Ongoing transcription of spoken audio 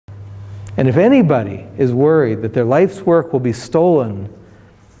And if anybody is worried that their life's work will be stolen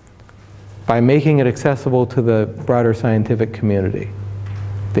by making it accessible to the broader scientific community,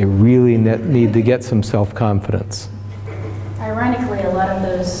 they really need to get some self-confidence. Ironically, a lot of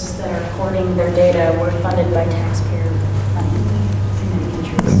those that are hoarding their data were funded by taxpayer money in many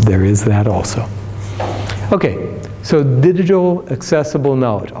countries. There is that also. Okay, so digital accessible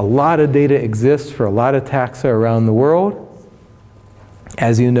knowledge. A lot of data exists for a lot of taxa around the world.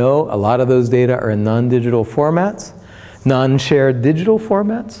 As you know, a lot of those data are in non-digital formats, non-shared digital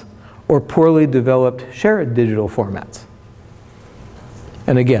formats, or poorly developed shared digital formats.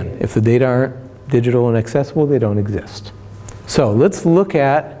 And again, if the data aren't digital and accessible, they don't exist. So let's look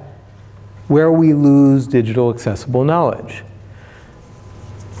at where we lose digital accessible knowledge.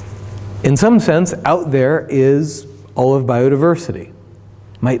 In some sense, out there is all of biodiversity.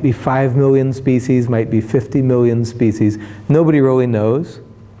 Might be 5 million species, might be 50 million species. Nobody really knows.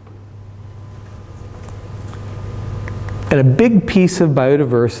 And a big piece of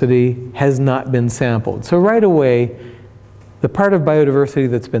biodiversity has not been sampled. So right away, the part of biodiversity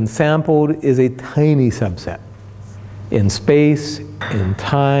that's been sampled is a tiny subset. In space, in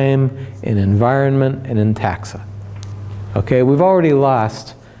time, in environment, and in taxa. Okay, we've already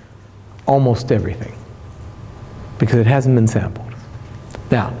lost almost everything because it hasn't been sampled.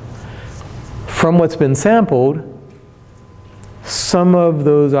 Now, from what's been sampled, some of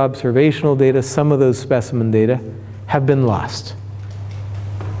those observational data, some of those specimen data have been lost.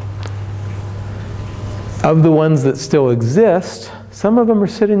 Of the ones that still exist, some of them are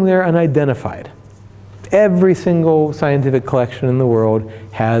sitting there unidentified. Every single scientific collection in the world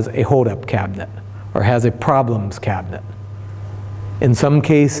has a hold-up cabinet or has a problems cabinet. In some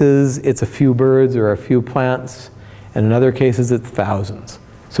cases, it's a few birds or a few plants, and in other cases, it's thousands.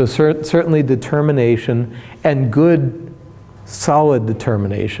 So certainly determination, and good, solid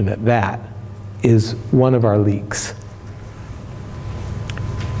determination at that, is one of our leaks.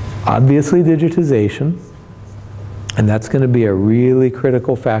 Obviously digitization, and that's going to be a really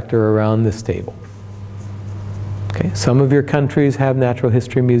critical factor around this table. Okay, some of your countries have natural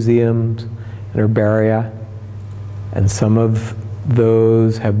history museums and herbaria, and some of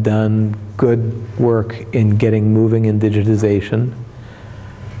those have done good work in getting moving in digitization.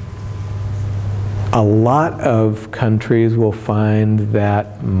 A lot of countries will find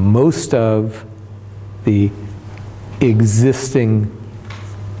that most of the existing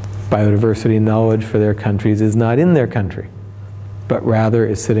biodiversity knowledge for their countries is not in their country, but rather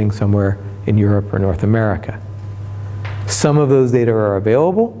is sitting somewhere in Europe or North America. Some of those data are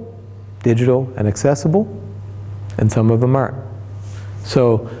available, digital and accessible, and some of them aren't.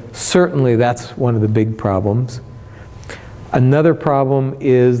 So certainly that's one of the big problems. Another problem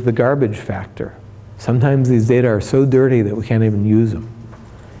is the garbage factor. Sometimes these data are so dirty that we can't even use them.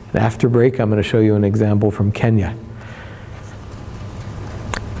 And after break, I'm going to show you an example from Kenya.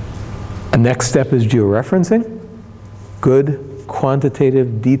 A next step is georeferencing. Good,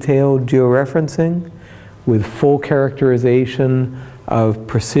 quantitative, detailed georeferencing with full characterization of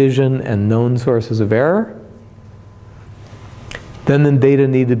precision and known sources of error. Then the data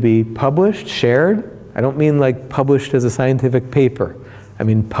need to be published, shared. I don't mean like published as a scientific paper. I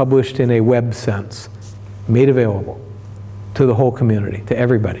mean published in a web sense, made available to the whole community, to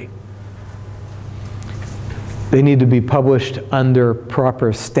everybody. They need to be published under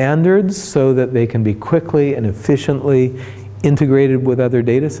proper standards so that they can be quickly and efficiently integrated with other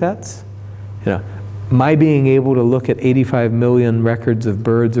data sets. You know, my being able to look at 85 million records of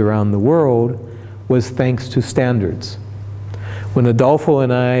birds around the world was thanks to standards. When Adolfo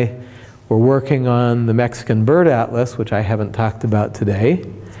and I were working on the Mexican Bird Atlas, which I haven't talked about today,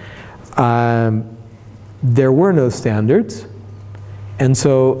 there were no standards. And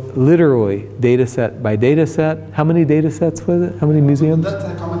so literally, data set by data set, how many data sets was it? How many museums? That's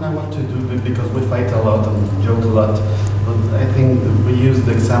a comment I want to do because we fight a lot and joke a lot. But I think we use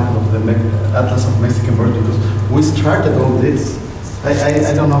the example of the Atlas of Mexican Birds because we started all this.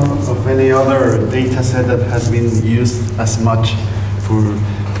 I don't know of any other data set that has been used as much for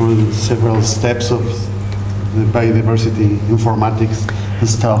several steps of the biodiversity, informatics and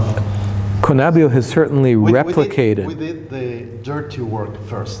stuff. Conabio has certainly replicated. We did the dirty work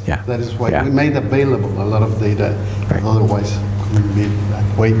first. Yeah. That is why we made available a lot of data that otherwise couldn't be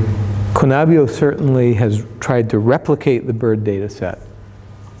that way. Conabio certainly has tried to replicate the bird data set.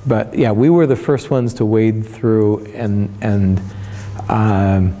 But yeah, we were the first ones to wade through and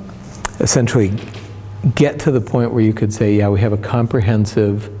essentially get to the point where you could say, yeah, we have a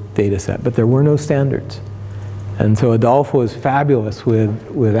comprehensive data set, but there were no standards. And so Adolfo is fabulous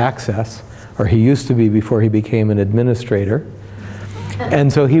with access, or he used to be before he became an administrator.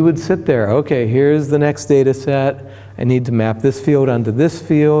 And so he would sit there, okay, here's the next data set. I need to map this field onto this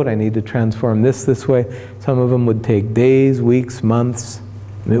field. I need to transform this way. Some of them would take days, weeks, months.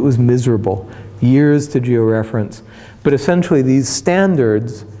 And it was miserable. Years to georeference. But essentially these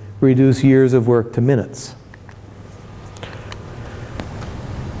standards reduce years of work to minutes.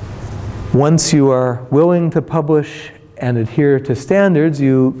 Once you are willing to publish and adhere to standards,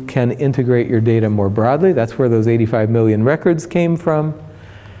 you can integrate your data more broadly. That's where those 85 million records came from.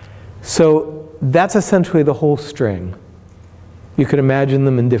 So that's essentially the whole string. You could imagine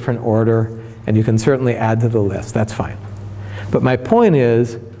them in different order, and you can certainly add to the list. That's fine. But my point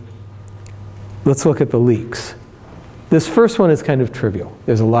is, let's look at the leaks. This first one is kind of trivial.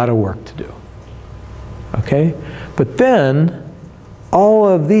 There's a lot of work to do. Okay? But then, all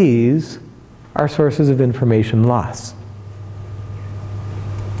of these are sources of information loss.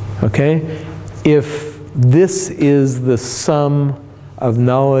 Okay? If this is the sum of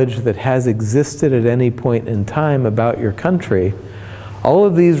knowledge that has existed at any point in time about your country, all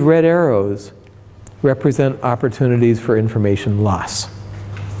of these red arrows represent opportunities for information loss.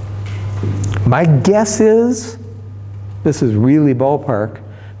 My guess is, this is really ballpark,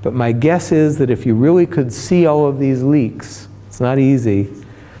 but my guess is that if you really could see all of these leaks, it's not easy,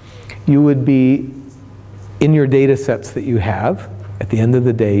 you would be, in your data sets that you have, at the end of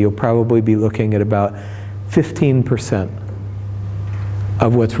the day, you'll probably be looking at about 15%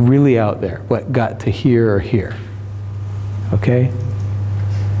 of what's really out there, what got to here or here. Okay?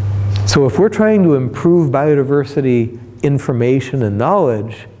 So if we're trying to improve biodiversity information and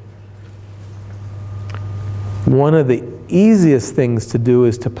knowledge, one of the easiest things to do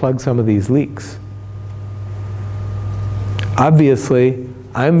is to plug some of these leaks. Obviously,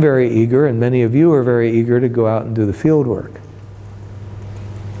 I'm very eager, and many of you are very eager to go out and do the field work.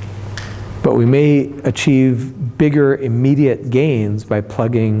 But we may achieve bigger immediate gains by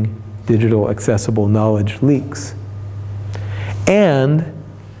plugging digital accessible knowledge leaks. And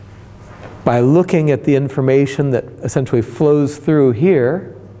by looking at the information that essentially flows through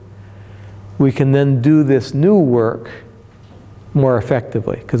here, we can then do this new work more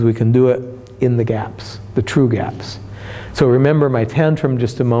effectively, because we can do it in the gaps, the true gaps. So remember my tantrum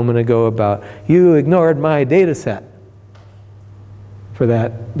just a moment ago about, you ignored my data set for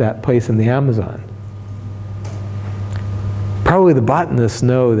that place in the Amazon. Probably the botanists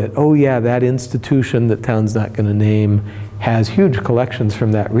know that, oh yeah, that institution that town's not going to name has huge collections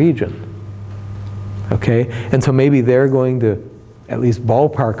from that region. Okay? And so maybe they're going to at least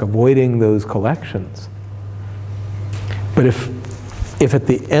ballpark avoiding those collections. But if at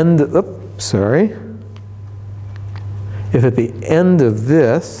the end, if at the end of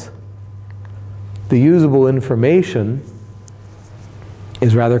this, the usable information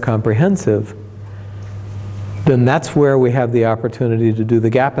is rather comprehensive, then that's where we have the opportunity to do the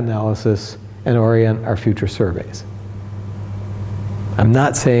gap analysis and orient our future surveys. I'm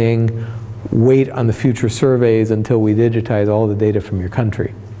not saying wait on the future surveys until we digitize all the data from your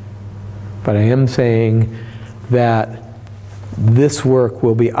country. But I am saying that this work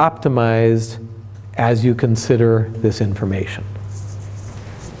will be optimized as you consider this information.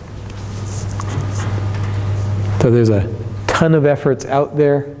 So there's a ton of efforts out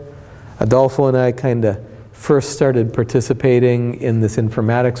there. Adolfo and I kind of first started participating in this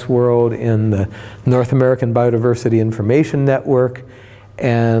informatics world in the North American Biodiversity Information Network,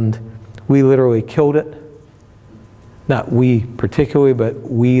 and we literally killed it. Not we particularly, but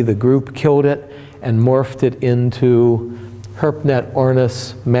we, the group, killed it and morphed it into HerpNet,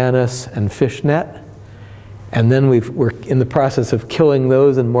 Ornis, Manus, and FishNet. And then we're in the process of killing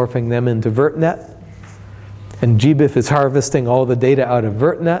those and morphing them into VertNet. And GBIF is harvesting all the data out of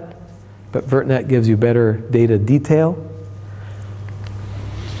VertNet, but VertNet gives you better data detail.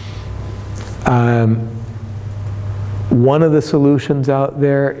 One of the solutions out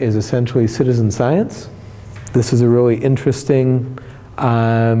there is essentially citizen science. This is a really interesting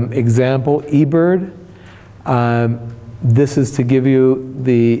example, eBird. This is to give you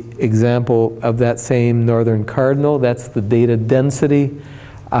the example of that same northern cardinal. That's the data density.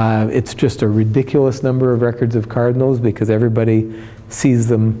 It's just a ridiculous number of records of cardinals because everybody sees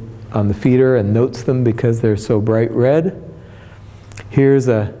them on the feeder and notes them because they're so bright red. Here's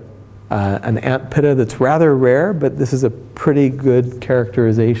an ant pitta that's rather rare, but this is a pretty good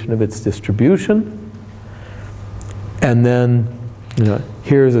characterization of its distribution. And then,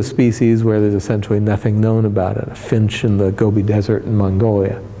 here's a species where there's essentially nothing known about it, a finch in the Gobi Desert in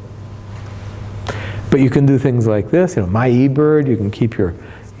Mongolia. But you can do things like this, My eBird, you can keep your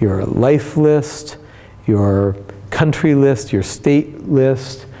life list, your country list, your state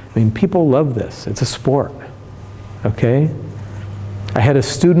list. I mean, people love this. It's a sport, okay? I had a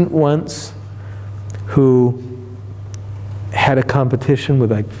student once who had a competition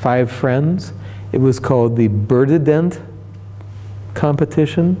with like 5 friends. It was called the Birdident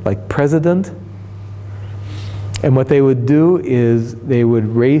competition, like president. And what they would do is they would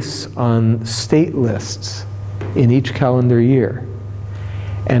race on state lists in each calendar year.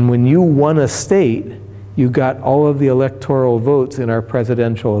 And when you won a state, you got all of the electoral votes in our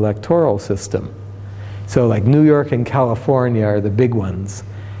presidential electoral system. So like New York and California are the big ones.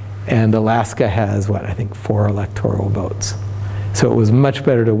 And Alaska has, what, I think 4 electoral votes. So it was much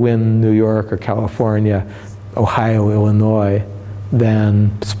better to win New York or California, Ohio, Illinois,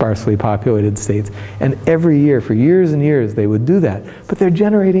 than sparsely populated states. And every year, for years and years, they would do that. But they're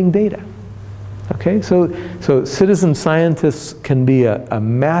generating data. Okay, so citizen scientists can be a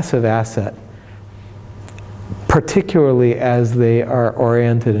massive asset, particularly as they are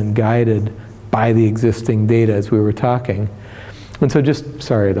oriented and guided by the existing data, as we were talking. And so just,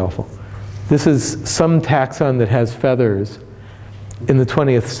 sorry, Adolfo. This is some taxon that has feathers in the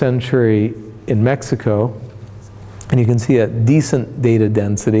 20th century in Mexico. And you can see a decent data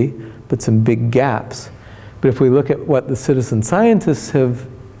density, but some big gaps. But if we look at what the citizen scientists have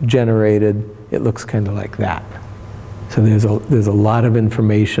generated, it looks kind of like that. So there's a lot of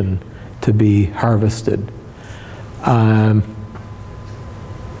information to be harvested.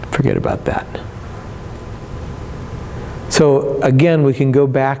 Forget about that. So again, we can go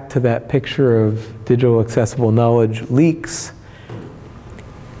back to that picture of digital accessible knowledge leaks.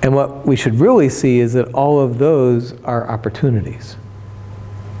 And what we should really see is that all of those are opportunities.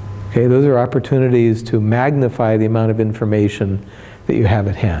 Okay, those are opportunities to magnify the amount of information that you have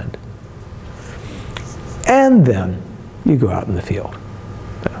at hand. And then you go out in the field.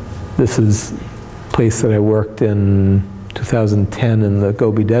 This is a place that I worked in 2010 in the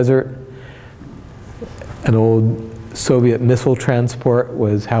Gobi Desert. An old Soviet missile transport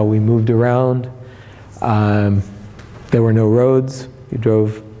was how we moved around. There were no roads. You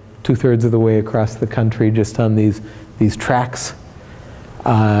drove 2/3 of the way across the country just on these tracks.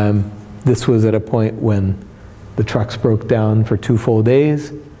 This was at a point when the trucks broke down for 2 full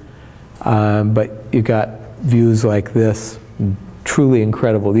days. But you got views like this, truly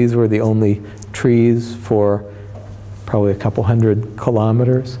incredible. These were the only trees for probably a couple 100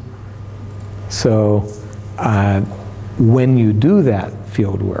 kilometers. So when you do that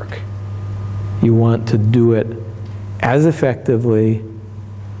field work, you want to do it as effectively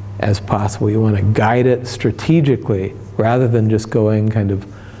as possible. You want to guide it strategically rather than just going kind of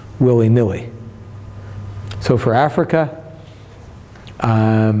willy-nilly. So for Africa,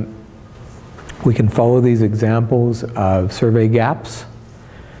 we can follow these examples of survey gaps.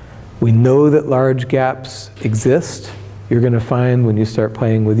 We know that large gaps exist. You're going to find when you start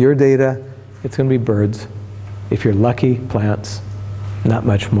playing with your data, it's going to be birds. If you're lucky, plants, not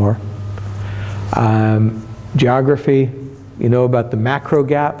much more. Geography, you know about the macro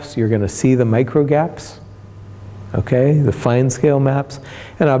gaps, you're going to see the micro gaps, okay, the fine scale maps.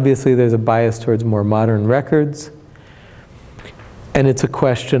 And obviously there's a bias towards more modern records. And it's a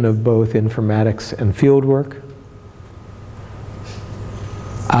question of both informatics and field work.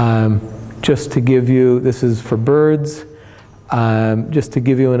 Just to give you, this is for birds, just to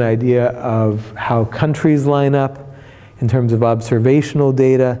give you an idea of how countries line up in terms of observational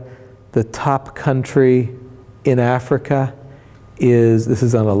data. The top country in Africa is, this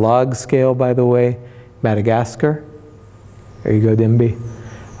is on a log scale by the way, Madagascar. There you go, Dimby.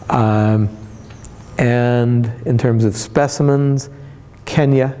 And in terms of specimens,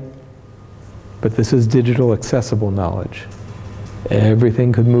 Kenya. But this is digital accessible knowledge.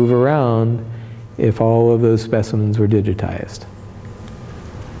 Everything could move around if all of those specimens were digitized.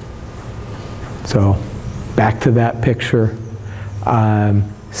 So back to that picture.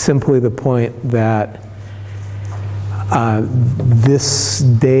 Simply the point that this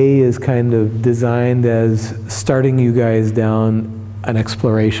day is kind of designed as starting you guys down an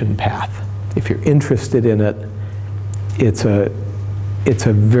exploration path. If you're interested in it, it's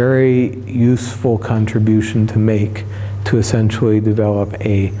a very useful contribution to make to essentially develop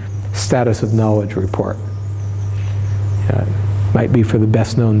a status of knowledge report. Might be for the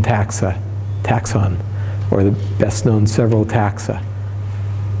best known taxon, or the best known several taxa.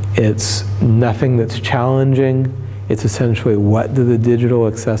 It's nothing that's challenging. It's essentially, what do the digital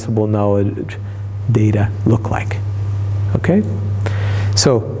accessible knowledge data look like? Okay?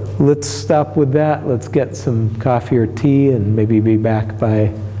 So let's stop with that. Let's get some coffee or tea and maybe be back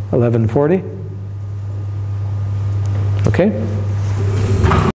by 11:40. Okay?